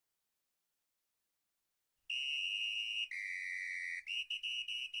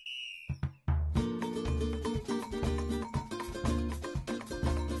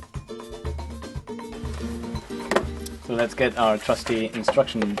So let's get our trusty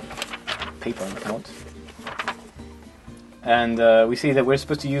instruction paper out. And we see that we're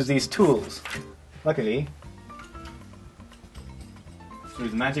supposed to use these tools. Luckily, through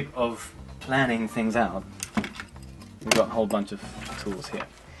the magic of planning things out, we've got a whole bunch of tools here.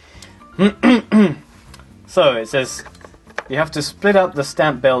 So it says you have to split up the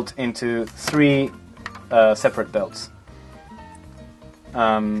stamp belt into 3 separate belts.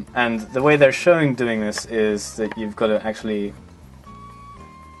 And the way they're showing doing this is that you've got to actually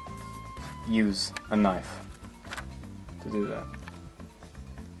use a knife to do that.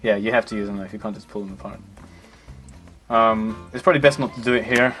 Yeah, you have to use a knife, you can't just pull them apart. It's probably best not to do it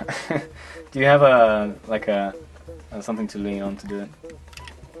here. Do you have something to lean on to do it?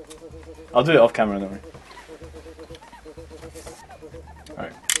 I'll do it off camera, don't worry.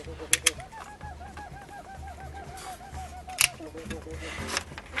 Alright.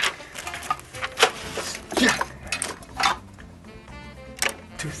 Yeah.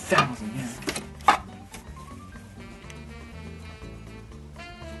 2,000, yeah.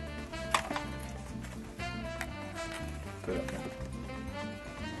 Put it up there.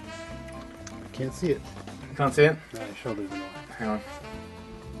 I can't see it. You can't see it? No, my shoulders are not. Hang on.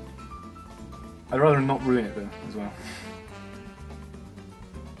 I'd rather not ruin it though, as well.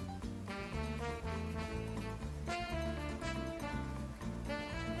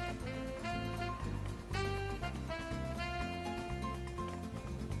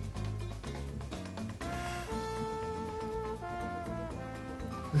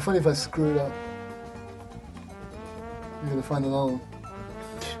 It'd be funny if I screw it up. I'm gonna find another one.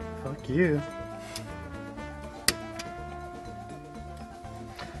 Fuck you.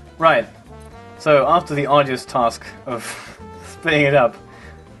 Right. So after the arduous task of splitting it up,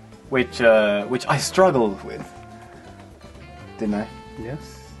 which I struggled with, didn't I?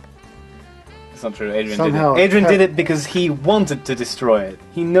 Yes. It's not true. Adrian Somehow did it. Adrian did it because he wanted to destroy it.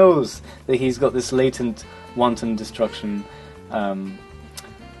 He knows that he's got this latent, wanton destruction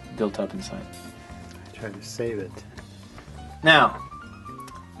built up inside. I tried to save it. Now,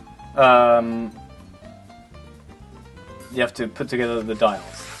 you have to put together the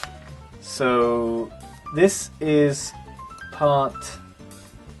dials. So this is part.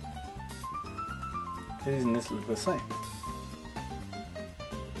 Isn't this look the same?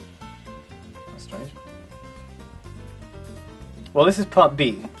 That's strange. Well, this is part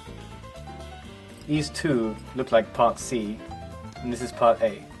B. These two look like part C, and this is part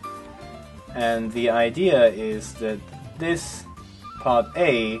A. And the idea is that this part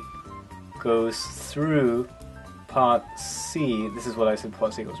A goes through part C. This is what I said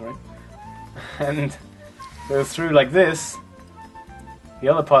part C goes, right? And goes through like this. The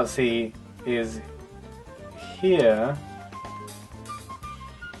other part C is here,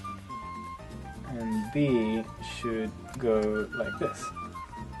 and B should go like this.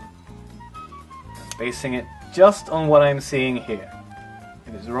 I'm basing it just on what I'm seeing here.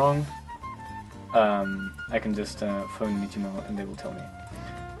 If it's wrong, I can just phone Nichimo and they will tell me.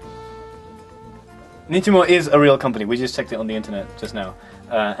 Nichimo is a real company. We just checked it on the internet just now.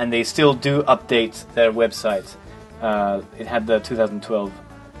 And they still do update their website. It had the 2012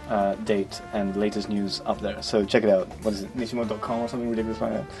 date and latest news up there. So check it out. What is it? Nichimo.com or something ridiculous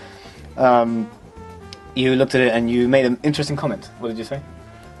like that. You looked at it and you made an interesting comment. What did you say?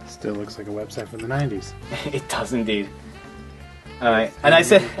 Still looks like a website from the 90s. It does indeed. And I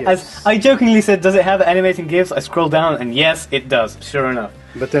said, as I jokingly said, does it have animating GIFs? I scrolled down and yes, it does. Sure enough.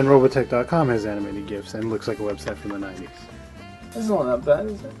 But then Robotech.com has animated GIFs and looks like a website from the 90s. It's not that bad,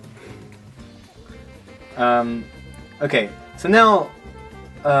 is it? Okay, so now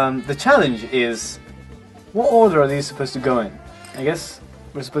the challenge is, what order are these supposed to go in? I guess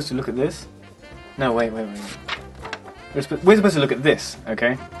we're supposed to look at this. No, wait. We're supposed to look at this,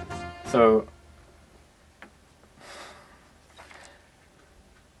 okay? So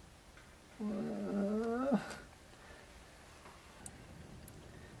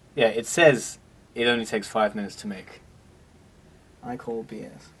yeah, it says it only takes 5 minutes to make. I call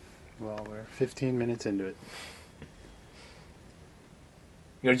BS. Well, we're 15 minutes into it.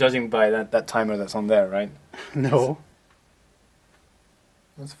 You're judging by that timer that's on there, right? No.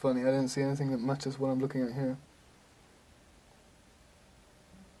 That's funny, I didn't see anything that matches what I'm looking at here.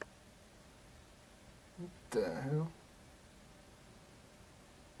 What the hell?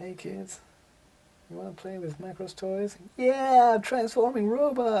 Hey kids, you wanna play with Macross toys? Yeah, transforming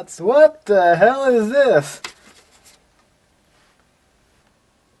robots! What the hell is this?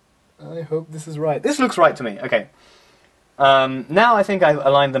 I hope this is right. This looks right to me, okay. Now I think I've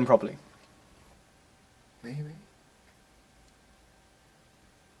aligned them properly. Maybe.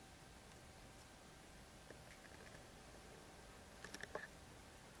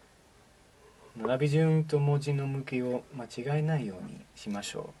 並び順と文字の向きを間違えないようにしま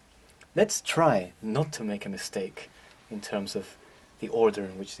しょう。Let's try not to make a mistake in terms of the order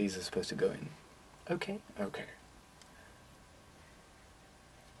in which these are supposed to go in. Okay? Okay.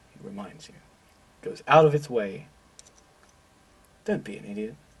 It reminds you. Goes out of its way. Don't be an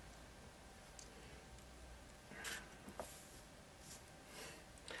idiot.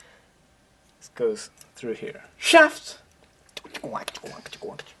 This goes through here. Shaft!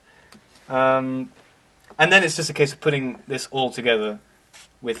 And then it's just a case of putting this all together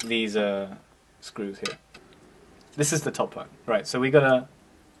with these screws here. This is the top part. Right, so we're gonna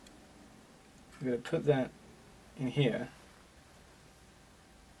put that in here.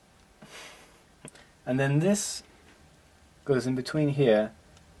 And then this goes in between here,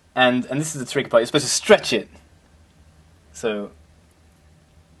 and this is the tricky part. You're supposed to stretch it. So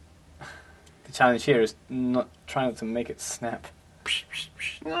the challenge here is not trying to make it snap.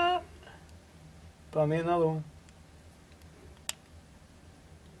 Buy me another one.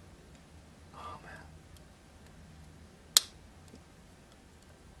 Oh man.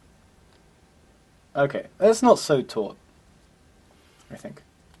 Okay, that's not so taut, I think.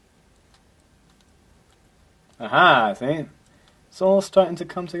 Aha, see? It's all starting to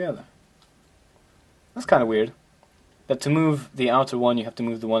come together. That's kind of weird. That to move the outer one, you have to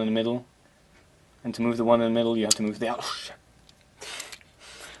move the one in the middle. And to move the one in the middle, you have to move the outer... Oh, shit.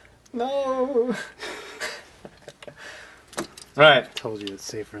 No! Right. Told you it's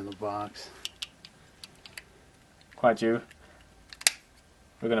safer in the box. Quite you.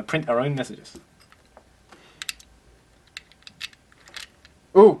 We're going to print our own messages.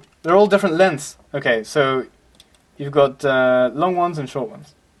 Ooh, they're all different lengths. Okay, so you've got long ones and short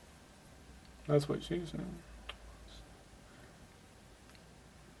ones. That's what she said.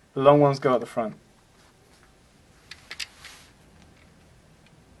 The long ones go at the front.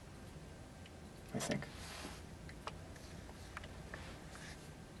 I think.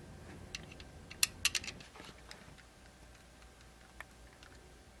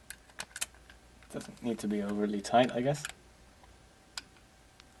 Doesn't need to be overly tight, I guess.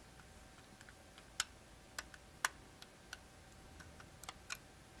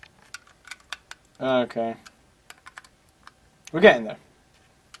 Okay. We're getting there.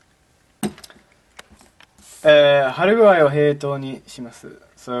 貼具合を平等にします。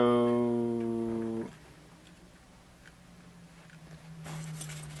So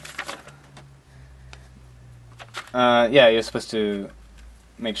yeah, you're supposed to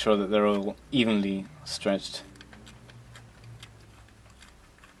make sure that they're all evenly stretched.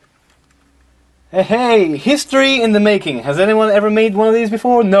 Hey, history in the making. Has anyone ever made one of these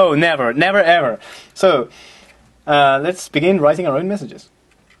before? No, never, never, ever. So, let's begin writing our own messages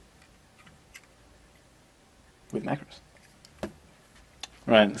with Macross.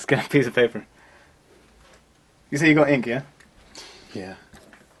 Right, let's get a piece of paper. You say you got ink, yeah? Yeah.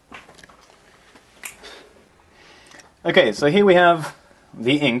 Okay, so here we have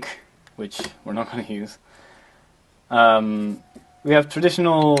the ink, which we're not going to use. We have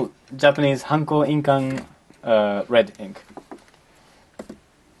traditional Japanese Hanko Inkan red ink.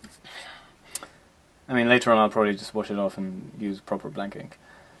 I mean, later on I'll probably just wash it off and use proper blank ink.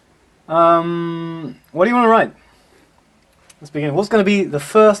 What do you want to write? Let's begin. What's going to be the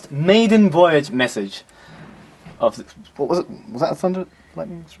first maiden voyage message of this? What was it? Was that a thunder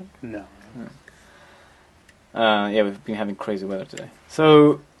lightning strike? No. Yeah, we've been having crazy weather today.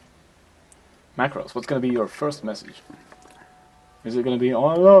 So, Macross, what's going to be your first message? Is it going to be, oh,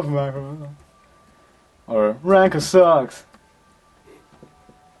 I love Macross? Or, Ranker sucks?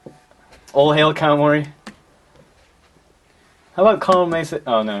 All hail Kaomori? How about Carl Mason?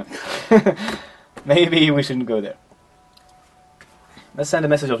 Oh, no. Maybe we shouldn't go there. Let's send a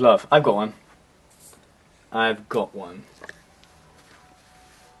message of love. I've got one. I've got one.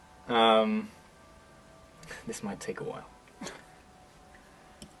 This might take a while.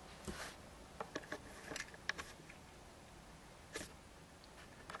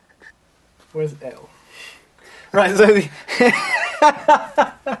 Where's L? Right, so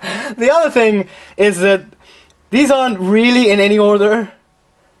the other thing is that these aren't really in any order.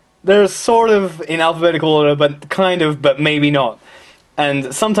 They're sort of in alphabetical order, but kind of, but maybe not.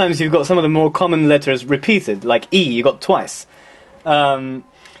 And sometimes you've got some of the more common letters repeated, like E, you got twice.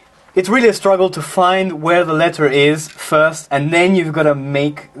 It's really a struggle to find where the letter is first, and then you've got to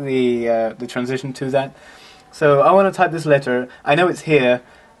make the transition to that. So I want to type this letter. I know it's here.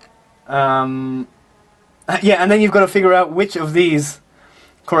 Yeah, and then you've got to figure out which of these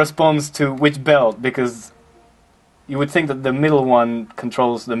corresponds to which belt, because you would think that the middle one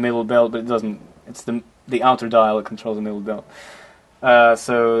controls the middle belt, but it doesn't. It's the outer dial that controls the middle belt.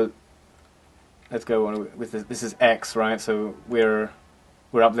 So let's go with this. This is X, right? So we're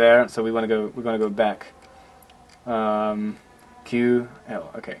up there. So we want to go. We're going to go back. Q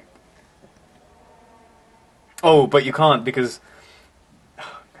L. Okay. Oh, but you can't because.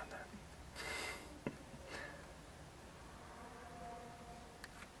 Oh,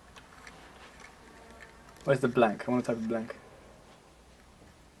 where's the blank? I want to type a blank.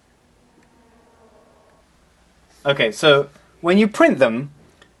 Okay, so when you print them,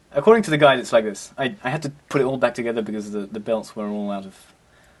 according to the guide, it's like this. I had to put it all back together because the belts were all out of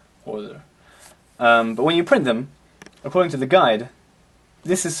order. But when you print them, according to the guide,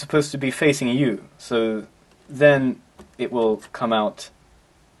 this is supposed to be facing you. So then it will come out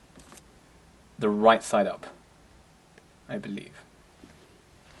the right side up, I believe.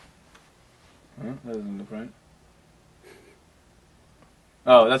 Oh, that doesn't look right.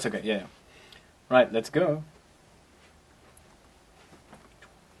 Oh, that's okay, yeah. Right, let's go.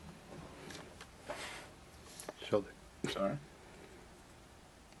 Shoulder. Sorry.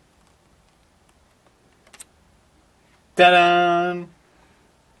 Ta-da!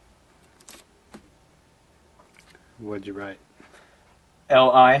 What'd you write?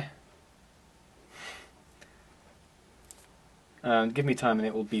 L-I. Give me time and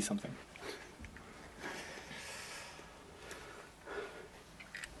it will be something.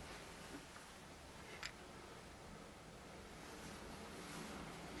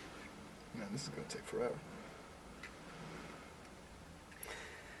 Man, this is going to take forever.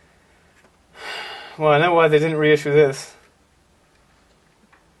 Well, I know why they didn't reissue this.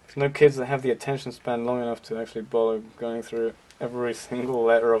 There's no kids that have the attention span long enough to actually bother going through every single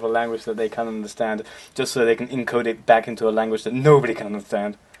letter of a language that they can understand, just so they can encode it back into a language that nobody can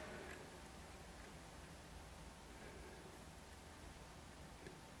understand.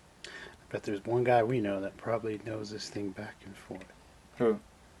 Bet there's one guy we know that probably knows this thing back and forth. Who?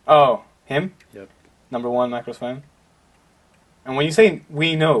 Oh, him? Yep. Number one Macross fan? And when you say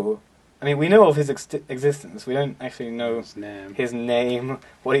we know, I mean, we know of his existence. We don't actually know his name,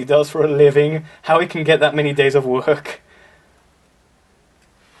 what he does for a living, how he can get that many days of work.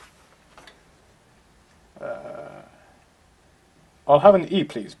 I'll have an E,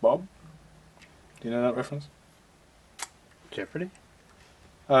 please, Bob. Do you know that reference? Jeopardy?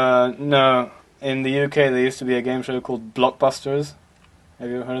 No. In the UK, there used to be a game show called Blockbusters. Have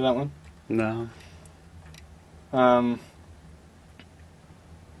you ever heard of that one? No.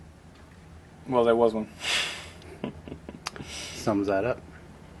 Well, there was one. Sums that up.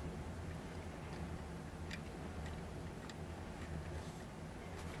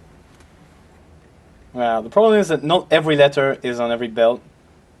 Well, the problem is that not every letter is on every belt,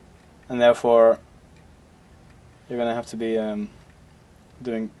 and therefore you're going to have to be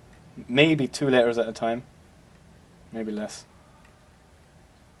doing maybe 2 letters at a time, maybe less.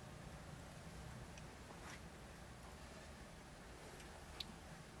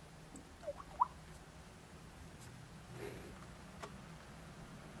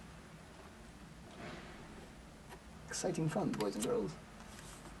 Exciting fun, boys and girls.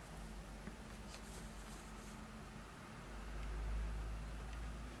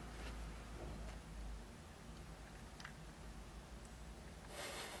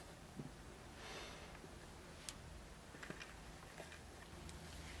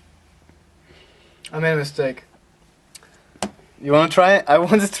 I made a mistake. You want to try it? I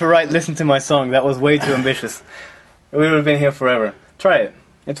wanted to write "Listen to My Song." That was way too ambitious. We would have been here forever. Try it.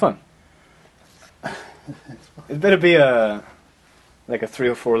 It's fun. It better be like a 3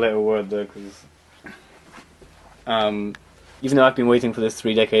 or 4 letter word though, because even though I've been waiting for this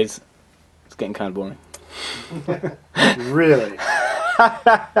 3 decades, it's getting kind of boring. Really?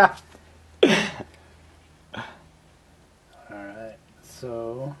 Alright,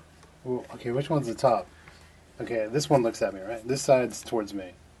 so... Ooh, okay, which one's the top? Okay, this one looks at me, right? This side's towards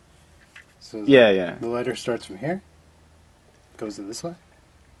me. So yeah. The letter starts from here? Goes to this way?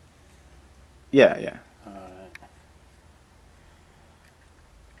 Yeah. Alright.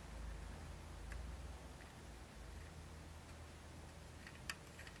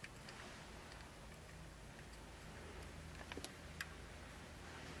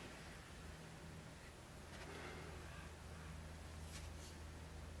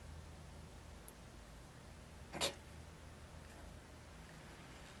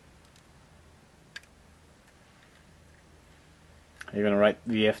 Are you gonna write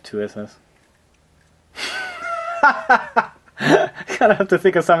VF2SS? Gotta have to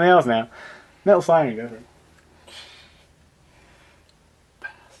think of something else now. Metal siren, go for it.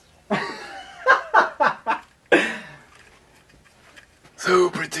 So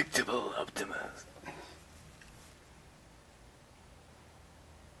predictable, Optimus.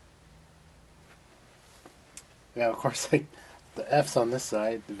 Yeah, of course, like, the F's on this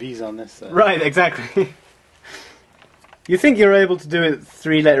side, the V's on this side. Right, exactly. You think you're able to do it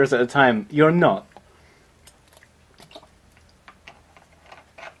 3 letters at a time. You're not.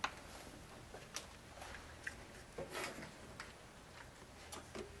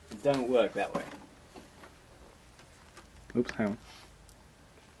 It don't work that way. Oops, hang on.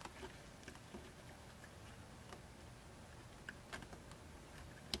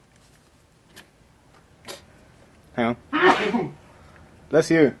 Hang on. Bless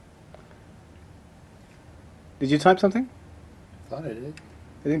you. Did you type something? Thought I did. It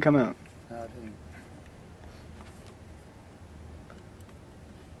didn't come out. No, I didn't.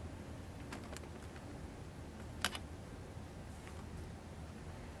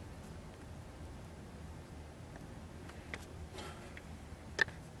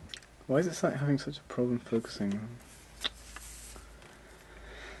 Why is it having such a problem focusing?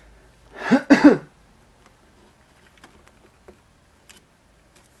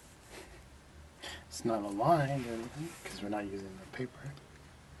 It's not aligned or anything because we're not using the paper.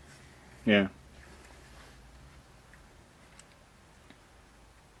 Yeah.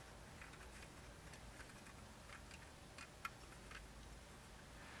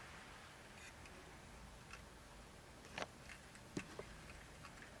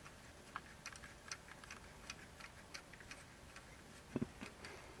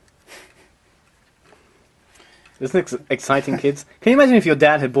 Isn't it exciting, kids? Can you imagine if your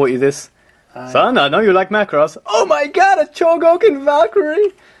dad had bought you this? Son, I know you like Macross. Oh my god, a Chogokin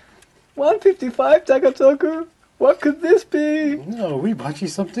Valkyrie! 155 Takatoku! What could this be? No, we bought you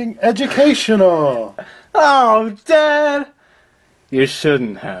something educational! Oh, Dad! You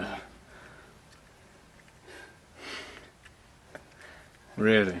shouldn't have.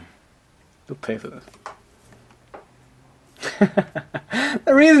 Really? You'll pay for this.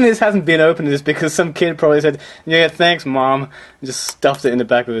 The reason this hasn't been opened is because some kid probably said, "Yeah, thanks, Mom," and just stuffed it in the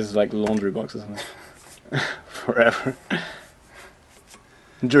back of his like laundry box or something. Forever.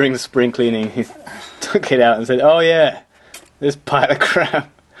 During the spring cleaning, he took it out and said, "Oh yeah, this pile of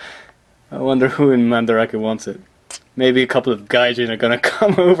crap. I wonder who in Mandarake wants it. Maybe a couple of gaijin are gonna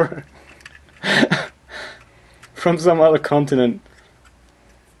come over from some other continent.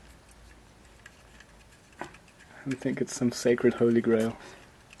 I think it's some sacred holy grail."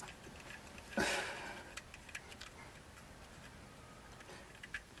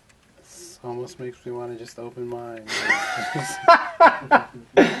 This almost makes me want to just open mine.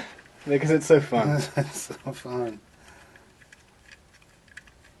 Because it's so fun. It's so fun.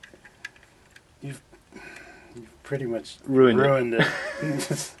 You've pretty much ruined it.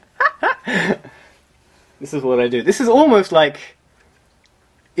 This is what I do. This is almost like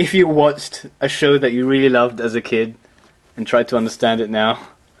if you watched a show that you really loved as a kid and tried to understand it now.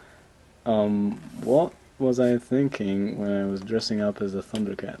 What was I thinking when I was dressing up as a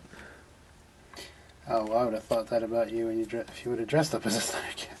Thundercat? Oh, well, I would have thought that about you when if you would have dressed up as a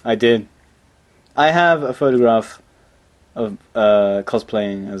Thundercat. I did. I have a photograph of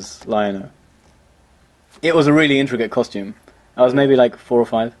cosplaying as Lionel. It was a really intricate costume. I was maybe like 4 or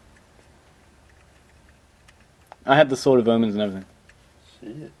 5. I had the Sword of Omens and everything.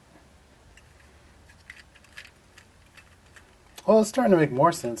 Shit. Well, it's starting to make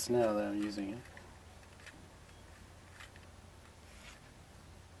more sense now that I'm using it.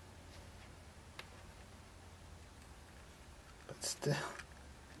 But still.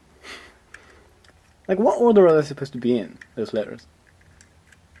 Like, what order are they supposed to be in, those letters?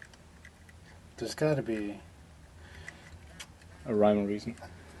 There's got to be... A rhyme or reason.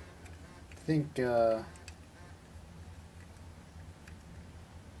 I think,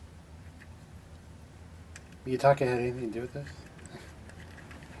 Miyatake had anything to do with this?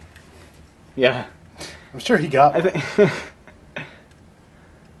 Yeah. I'm sure he got I one. think...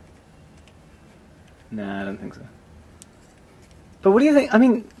 Nah, I don't think so. But what do you think? I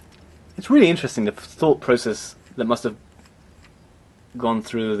mean, it's really interesting, the thought process that must have gone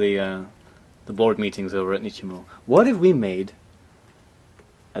through the board meetings over at Nichimo. What if we made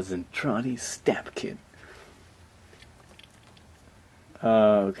a Zentradi Stamp Kit?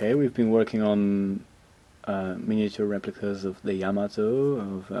 Okay, we've been working on miniature replicas of the Yamato,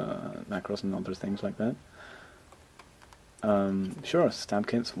 of Macross and other things like that. Sure, stamp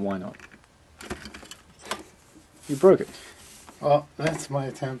kits, why not? You broke it. Well, that's my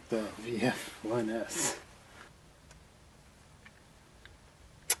attempt at VF1S.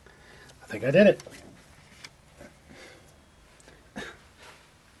 I think I did it.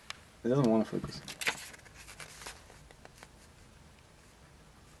 It doesn't want to focus.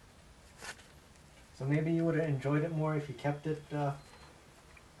 So maybe you would have enjoyed it more if you kept it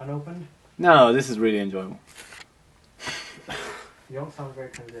unopened? No, this is really enjoyable. You don't sound very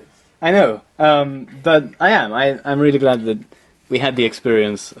convinced. I know, but I am. I'm really glad that we had the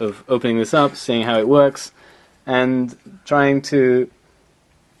experience of opening this up, seeing how it works, and trying to,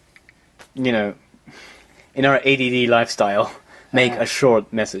 you know, in our ADD lifestyle, make a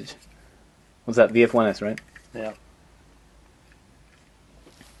short message. What's that? VF1S, right? Yeah.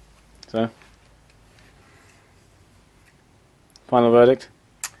 So, final verdict?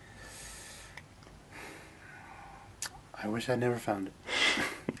 I wish I'd never found it.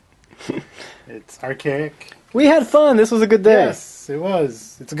 It's archaic. We had fun. This was a good day. Yes, it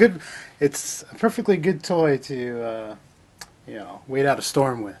was. It's a perfectly good toy to, wait out a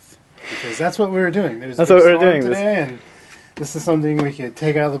storm with. Because that's what we were doing. There's That's a big what we were storm doing, today, and this is something we could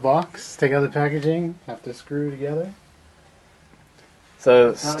take out of the box, take out of the packaging, have to screw together.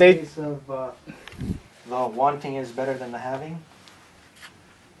 So It's not a stay. case of the wanting is better than the having.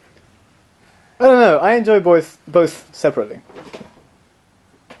 I don't know. I enjoy both separately.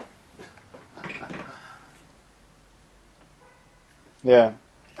 Yeah.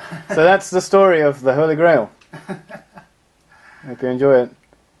 So that's the story of the Holy Grail. Hope you enjoy it.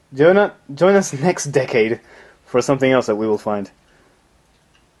 Join us next decade for something else that we will find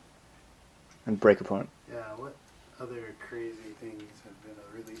and break apart. Yeah, what other crazy things have been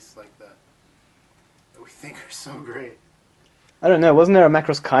released like that we think are so great? I don't know. Wasn't there a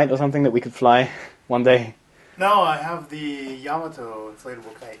Macross kite or something that we could fly one day? No, I have the Yamato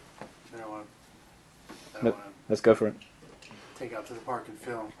inflatable kite that I want to Let's go for it. take out to the park and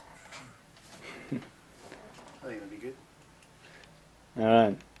film. I think that'd be good. All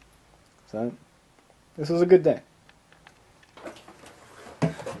right. So this was a good day.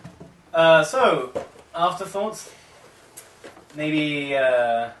 So afterthoughts, maybe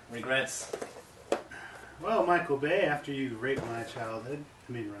regrets. Well, Michael Bay, after you raped my childhood,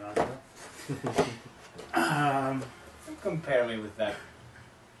 Renato. Don't compare me with that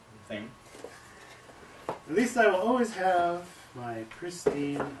thing. At least I will always have my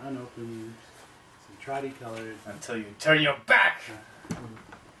pristine, unopened, Zentradi colored. Until you turn your back.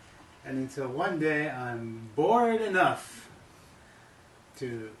 And until one day I'm bored enough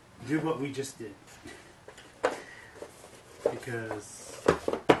to do what we just did. Because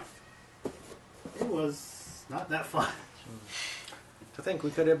it was not that fun. To think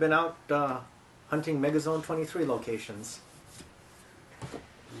we could have been out hunting Megazone 23 locations.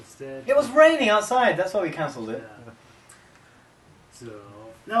 Instead, It was raining outside. That's why we cancelled it. yeah. So,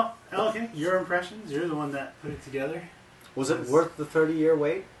 no, okay, your impressions. You're the one that put it together. Was it worth the 30-year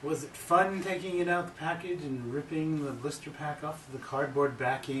wait? Was it fun taking it out the package and ripping the blister pack off the cardboard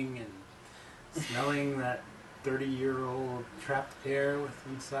backing and smelling that 30-year-old trapped air with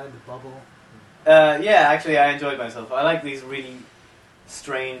inside the bubble? Yeah, actually, I enjoyed myself. I like these really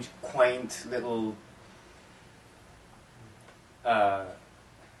strange, quaint little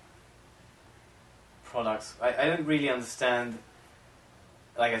products. I don't really understand,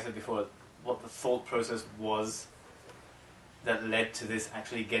 like I said before, what the thought process was that led to this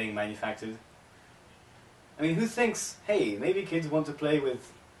actually getting manufactured. I mean, who thinks, hey, maybe kids want to play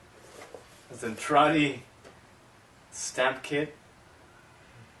with a Zentradi Stamp Kit?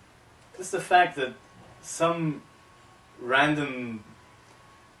 Just the fact that some random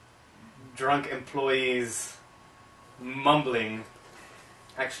drunk employees mumbling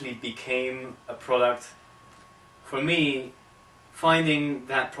actually became a product. For me, finding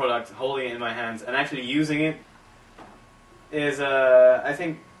that product, holding it in my hands, and actually using it is, I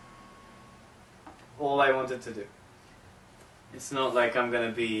think, all I wanted to do. It's not like I'm going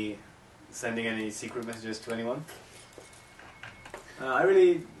to be sending any secret messages to anyone. I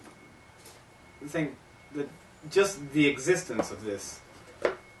really think that just the existence of this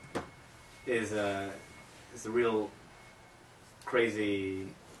is a real crazy...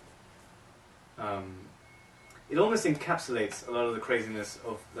 it almost encapsulates a lot of the craziness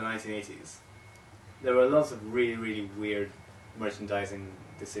of the 1980s. There were lots of really, really weird merchandising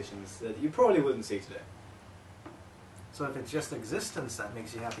decisions that you probably wouldn't see today. So if it's just existence that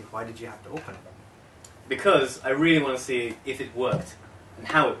makes you happy, why did you have to open it? Because I really want to see if it worked and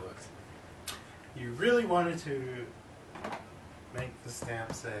how it worked. You really wanted to make the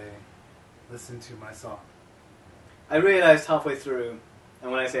stamp say, listen to my song. I realized halfway through,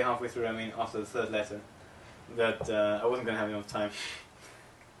 and when I say halfway through I mean after the third letter, that I wasn't going to have enough time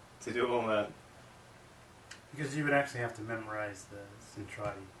to do all that. Because you would actually have to memorize the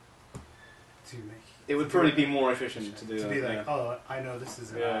Zentradi to make It would probably be more efficient to do to that. be like, Yeah. oh, I know this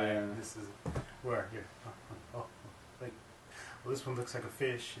is an Yeah, eye, yeah. this is where here. Like, well, this one looks like a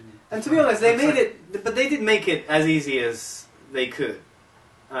fish. And to be honest, they made it, but they did make it as easy as they could.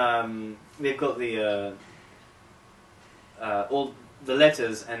 They've got the all the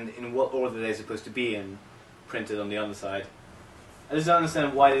letters and in what order they're supposed to be in printed on the other side. I just don't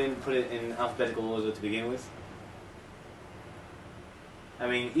understand why they didn't put it in alphabetical order to begin with. I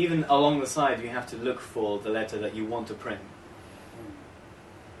mean, even along the side you have to look for the letter that you want to print.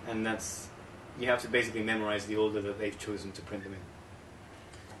 And that's... you have to basically memorize the order that they've chosen to print them in.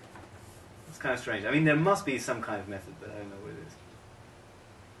 It's kind of strange. I mean, there must be some kind of method, but I don't know what it is.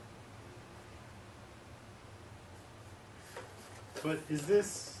 But is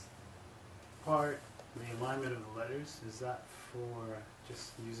this part, the alignment of the letters, is that for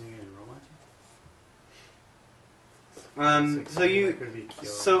just using it in Romaji?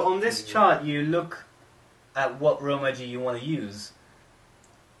 So on this chart you look at what Romaji you want to use,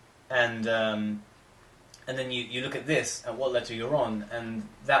 and then you look at this, at what letter you're on, and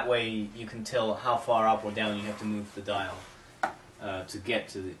that way you can tell how far up or down you have to move the dial to get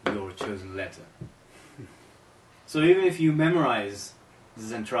to your chosen letter. So even if you memorize the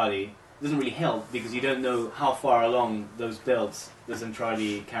Zentradi, it doesn't really help because you don't know how far along those belts the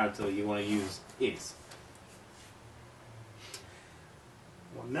Zentradi character you want to use is.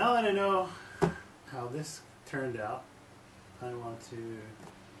 Well, now that I know how this turned out, I want to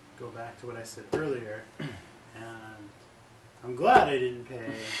go back to what I said earlier, and I'm glad I didn't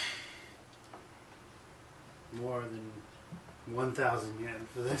pay more than 1,000 yen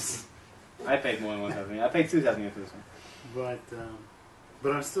for this. I paid more than 1,000 yen. I paid 2,000 yen for this one.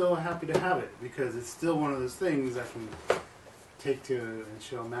 But I'm still happy to have it because it's still one of those things I can take to and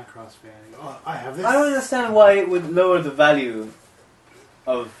show a Macross fan. And go, oh, I have this. I don't understand why it would lower the value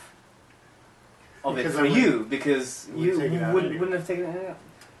of it for you, because you wouldn't have taken it out.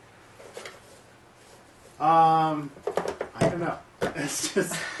 I don't know. It's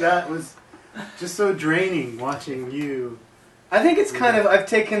just that was just so draining watching you. I think it's kind of, I've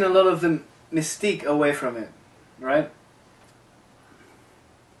taken a lot of the mystique away from it, right?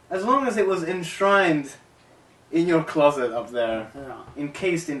 As long as it was enshrined in your closet up there,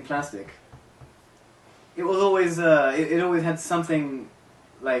 encased in plastic, it was always, it always had something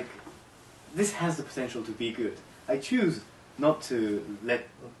like, this has the potential to be good. I choose not to let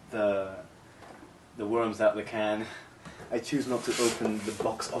the worms out the can. I choose not to open the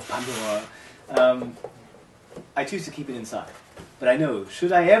box of Pandora. I choose to keep it inside. But I know,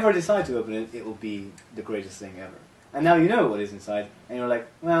 should I ever decide to open it, it will be the greatest thing ever. And now you know what is inside, and you're like,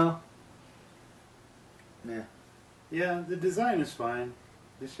 well, meh. Yeah, the design is fine.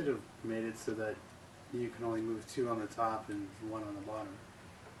 They should have made it so that you can only move 2 on the top and 1 on the bottom.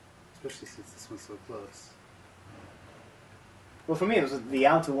 Especially since this one's so close. Well, for me, it was the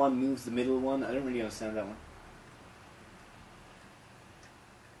outer one moves the middle one. I don't really understand that one.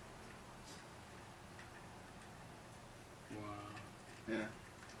 Wow. Yeah.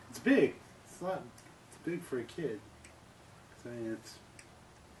 It's big. It's big for a kid. I mean, it's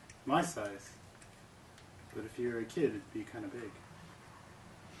my size. But if you're a kid, it'd be kind of big.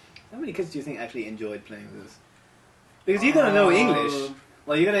 How many kids do you think actually enjoyed playing with this? Because you're gonna know English.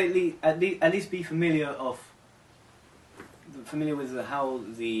 Well, you're gonna at least be familiar with how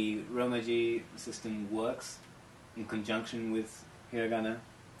the Romaji system works in conjunction with hiragana.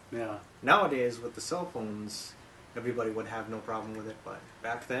 Yeah. Nowadays, with the cell phones, everybody would have no problem with it, but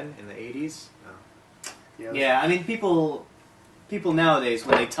back then, in the 80s, no. Yeah, I mean, people nowadays,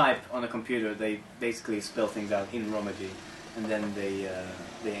 when they type on a computer, they basically spell things out in Romaji, and then they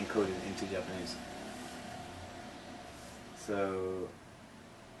encode it into Japanese. So,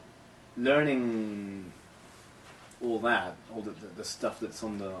 learning all that, all the stuff that's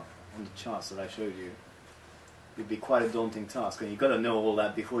on the charts that I showed you, would be quite a daunting task, and you've got to know all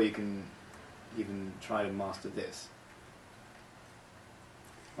that before you can even try to master this.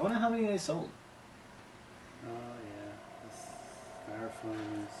 I wonder how many they sold. Oh yeah, this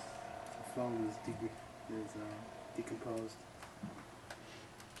styrofoam the foam is decomposed.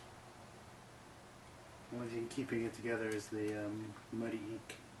 The only thing keeping it together is the muddy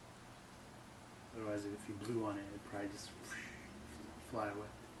ink. Otherwise, if you blew on it, it'd probably just fly away.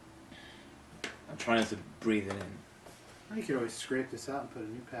 I'm trying to breathe it in. You could always scrape this out and put a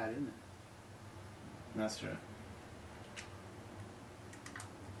new pad in there. That's true.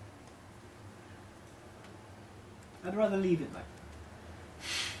 I'd rather leave it like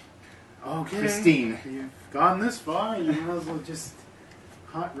that. Okay. Pristine. You've gone this far, you might as well just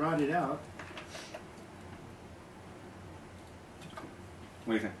hot rod it out.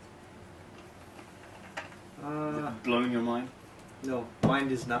 What do you think? Is it blowing your mind? No,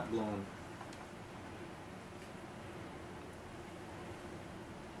 mind is not blown.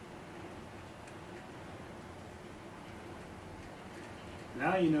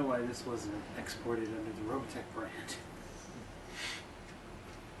 Now you know why this wasn't exported under the Robotech brand.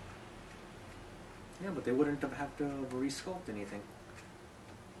 Yeah, but they wouldn't have to resculpt anything.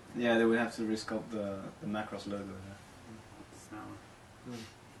 Yeah, they would have to resculpt the Macross logo there. So,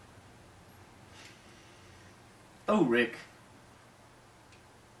 Oh, Rick.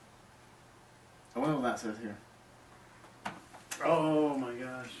 I wonder what that says here. oh my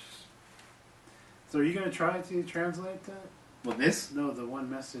gosh. So are you going to try to translate that? What, this? No, the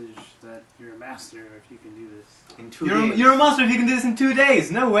one message that you're a master if you can do this. In 2 You're, days. you're a master if you can do this in 2 days.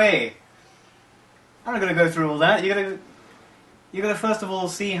 No way. I'm not gonna go through all that. You gotta first of all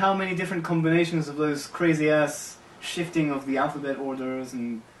see how many different combinations of those crazy ass shifting of the alphabet orders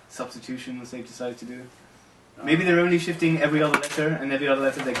and substitutions they've decided to do. Maybe they're only shifting every other letter, and every other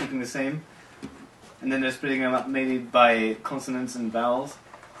letter they're keeping the same. And then they're splitting them up maybe by consonants and vowels.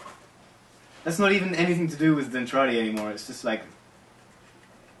 That's not even anything to do with Zentradi anymore. It's just like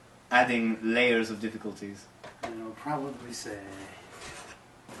adding layers of difficulties. And it'll probably say...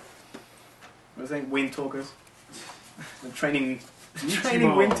 What was I saying? Wind talkers. training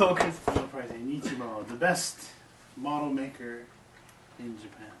Nichimo. wind talkers. It'll probably say Nichimo, the best model maker in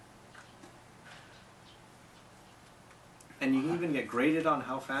Japan. And you even get graded on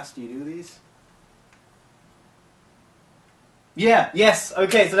how fast you do these? Yeah, yes,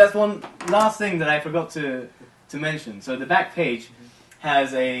 okay, so that's one last thing that I forgot to mention. So the back page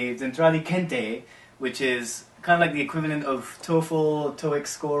has a Zentradi Kente, which is kind of like the equivalent of TOEFL, TOEIC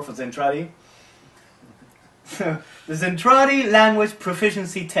score for Zentradi. So, the Zentradi Language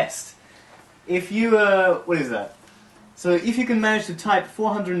Proficiency Test. If you, what is that? So if you can manage to type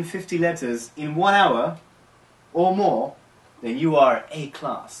 450 letters in 1 hour or more, then you are A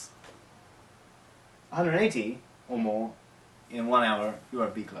class. 180 or more in 1 hour, you are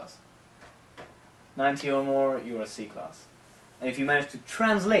B class. 90 or more, you are C class. And if you manage to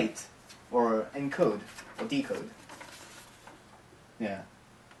translate or encode or decode, yeah.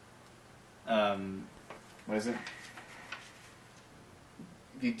 What is it?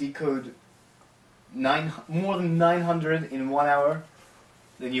 If you decode more than 900 in 1 hour,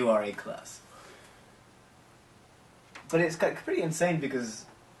 then you are A class. But it's pretty insane because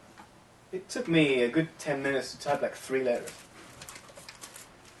it took me a good 10 minutes to type like 3 letters.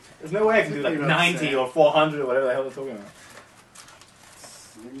 There's no way I can do like 90 or 400 or whatever the hell they're talking about.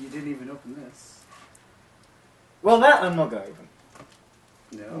 And you didn't even open this. Well, that I'm not going to open.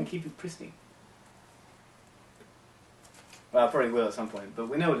 I'm No. going to keep it pristine. Well, I probably will at some point, but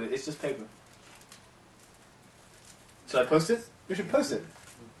we know it's just paper. Should I post it? We should post it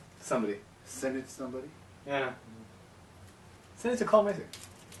to somebody. Send it to somebody. Yeah. Send it to Carl Mason.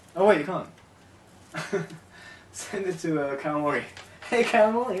 Oh wait, you can't. Send it to Kawamori. Hey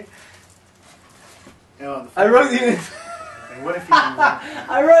Kawamori. Oh, I wrote you this. And what if you...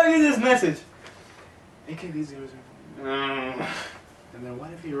 I wrote you this message. AKB004. And then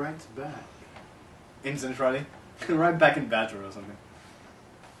what if he writes back? In Zentradi. Right back in Badger or something.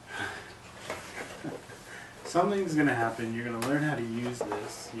 Something's gonna happen. You're gonna learn how to use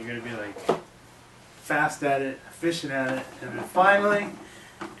this. You're gonna be like fast at it, efficient at it, and then finally,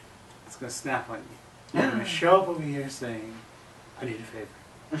 it's gonna snap on you. You're gonna show up over here saying, "I need a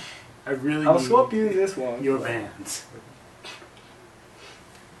favor. I really I'll need swap you this one. your bands."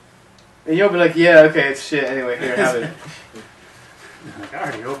 And you'll be like, yeah, okay, it's shit. Anyway, here, have it. Like, I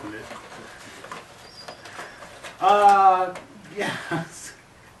already opened it. Yeah.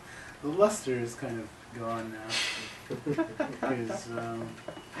 The luster is kind of gone now. Because, The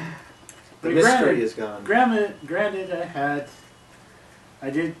but mystery is gone. Granted, I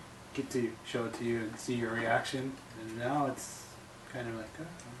did get to show it to you and see your reaction, and now it's kind of like,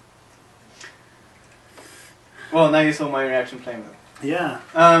 Well, now you saw my reaction playing with it. yeah.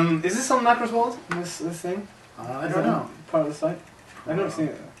 Is this on Macross World? This thing? I Is don't that know. Part of the site? I've never seen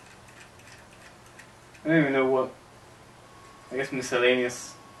it though. I don't even know what. I guess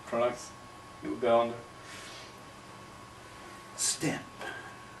miscellaneous products it would go under. Stamp.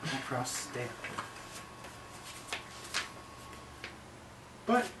 Macross stamp.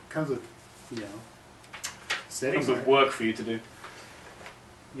 But comes with, settings. Comes with work for you to do.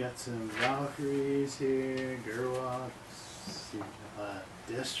 You got some Valkyries here, Gerwoks, you got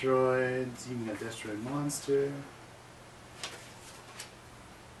Destroids, you even got Destroid Monster.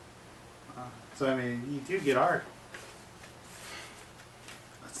 So I mean, you do get art.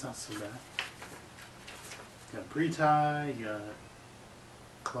 That's not so bad. You got Britai, you got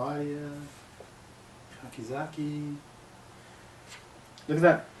Claudia, Kakizaki. Look at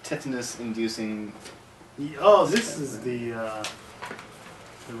that tetanus-inducing. Oh, this is the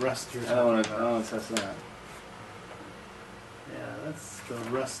rust you're I talking don't about. want to touch that. Yeah, that's the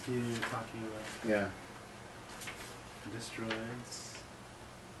rust you're talking about. Yeah. Destroids.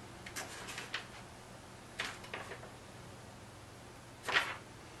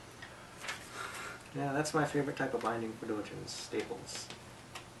 Yeah, that's my favorite type of binding for diligence. Staples.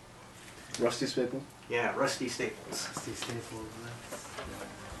 Rusty staple. Yeah, rusty staples. Rusty staples.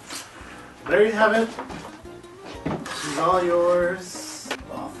 There you have it. This is all yours.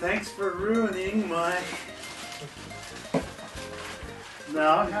 Well, thanks for ruining my... No,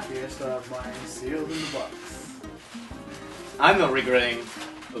 I'm happy I still have mine sealed in the box. I'm not regretting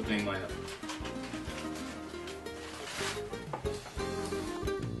opening mine up.